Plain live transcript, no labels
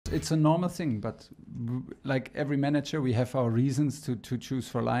it's a normal thing, but like every manager, we have our reasons to choose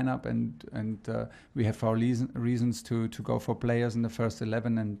for lineup, and we have our reasons to go for players in the first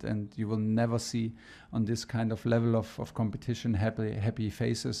 11, and you will never see on this kind of level of competition happy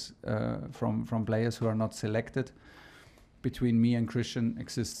faces from players who are not selected. Between me and Christian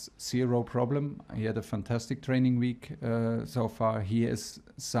exists zero problem. He had a fantastic training week so far. He is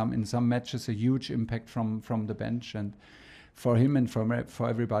in some matches a huge impact from the bench, and for him and for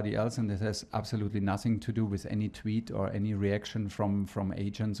everybody else, and it has absolutely nothing to do with any tweet or any reaction from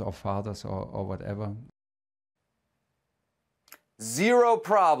agents or fathers or whatever. Zero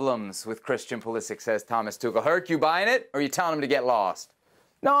problems with Christian Pulisic, says Thomas Tuchel. Herc, you buying it, or are you telling him to get lost?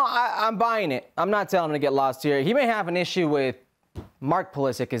 No, I'm buying it. I'm not telling him to get lost here. He may have an issue with Mark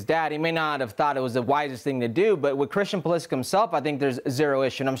Pulisic, his dad. He may not have thought it was the wisest thing to do, but with Christian Pulisic himself, I think there's zero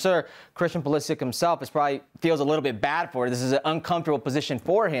issue. And I'm sure Christian Pulisic himself feels a little bit bad for it. This is an uncomfortable position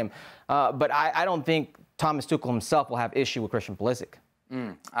for him. But I don't think Thomas Tuchel himself will have issue with Christian Pulisic.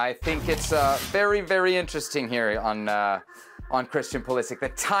 I think it's very, very interesting here on Christian Pulisic, the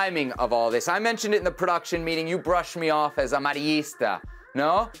timing of all this. I mentioned it in the production meeting. You brushed me off as amarillista.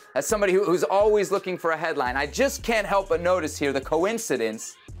 No? As somebody who's always looking for a headline. I just can't help but notice here the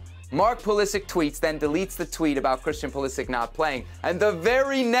coincidence. Mark Pulisic tweets, then deletes the tweet about Christian Pulisic not playing. And the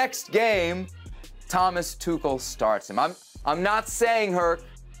very next game, Thomas Tuchel starts him. I'm not saying, Herc,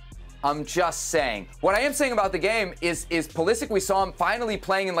 I'm just saying. What I am saying about the game is Pulisic, we saw him finally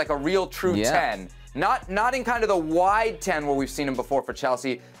playing in like a real true 10. Not in kind of the wide 10 where we've seen him before for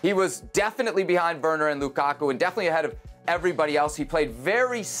Chelsea. He was definitely behind Werner and Lukaku and definitely ahead of everybody else. He played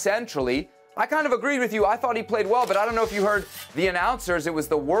very centrally. I kind of agreed with you. I thought he played well, but I don't know if you heard the announcers. It was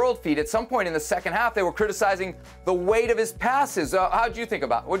the world feed. At some point in the second half, they were criticizing the weight of his passes. What did you think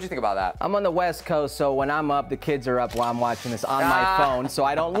about that? I'm on the West Coast, so when I'm up, the kids are up while I'm watching this on my phone, so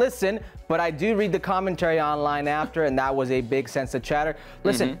I don't listen. But I do read the commentary online after, and that was a big sense of chatter.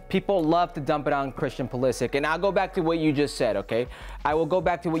 Listen, people love to dump it on Christian Pulisic, and I'll go back to what you just said, okay? I will go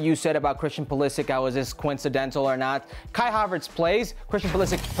back to what you said about Christian Pulisic. Was this coincidental or not? Kai Havertz plays. Christian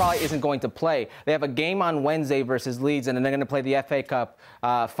Pulisic probably isn't going to play. They have a game on Wednesday versus Leeds, and then they're going to play the FA Cup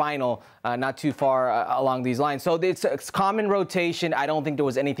final not too far along these lines. So it's common rotation. I don't think there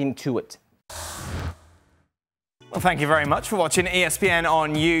was anything to it. Well, thank you very much for watching ESPN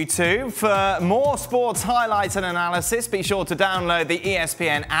on YouTube. For more sports highlights and analysis, be sure to download the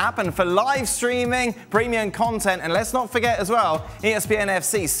ESPN app. And for live streaming, premium content, and let's not forget as well, ESPN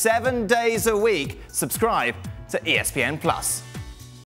FC 7 days a week. Subscribe to ESPN+.